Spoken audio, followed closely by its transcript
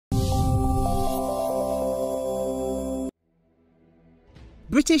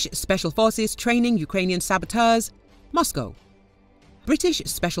British Special Forces training Ukrainian saboteurs, Moscow. British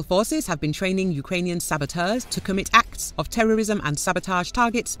Special Forces have been training Ukrainian saboteurs to commit acts of terrorism and sabotage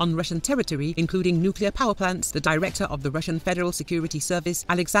targets on Russian territory, including nuclear power plants, the director of the Russian Federal Security Service,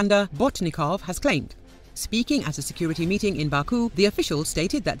 Alexander Bortnikov, has claimed. Speaking at a security meeting in Baku, the official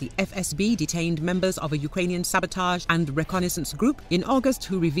stated that the FSB detained members of a Ukrainian sabotage and reconnaissance group in August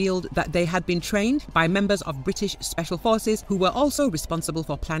who revealed that they had been trained by members of British Special Forces who were also responsible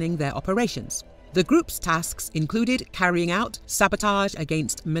for planning their operations. The group's tasks included carrying out sabotage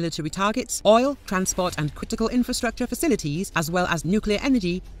against military targets, oil, transport and critical infrastructure facilities, as well as nuclear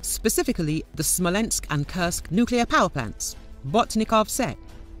energy, specifically the Smolensk and Kursk nuclear power plants, Bortnikov said.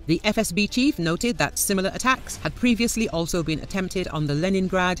 The FSB chief noted that similar attacks had previously also been attempted on the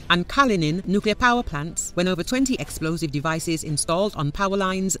Leningrad and Kalinin nuclear power plants when over 20 explosive devices installed on power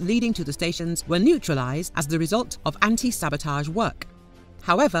lines leading to the stations were neutralized as the result of anti-sabotage work.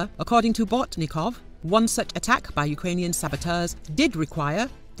 However, according to Bortnikov, one such attack by Ukrainian saboteurs did require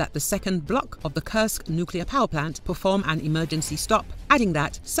that the second block of the Kursk nuclear power plant perform an emergency stop, adding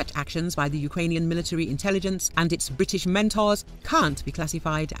that such actions by the Ukrainian military intelligence and its British mentors can't be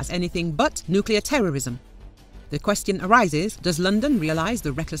classified as anything but nuclear terrorism. The question arises, does London realise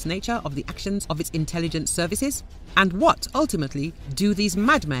the reckless nature of the actions of its intelligence services? And what, ultimately, do these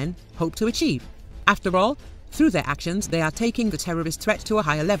madmen hope to achieve? After all, through their actions, they are taking the terrorist threat to a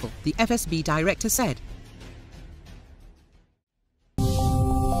higher level, the FSB director said.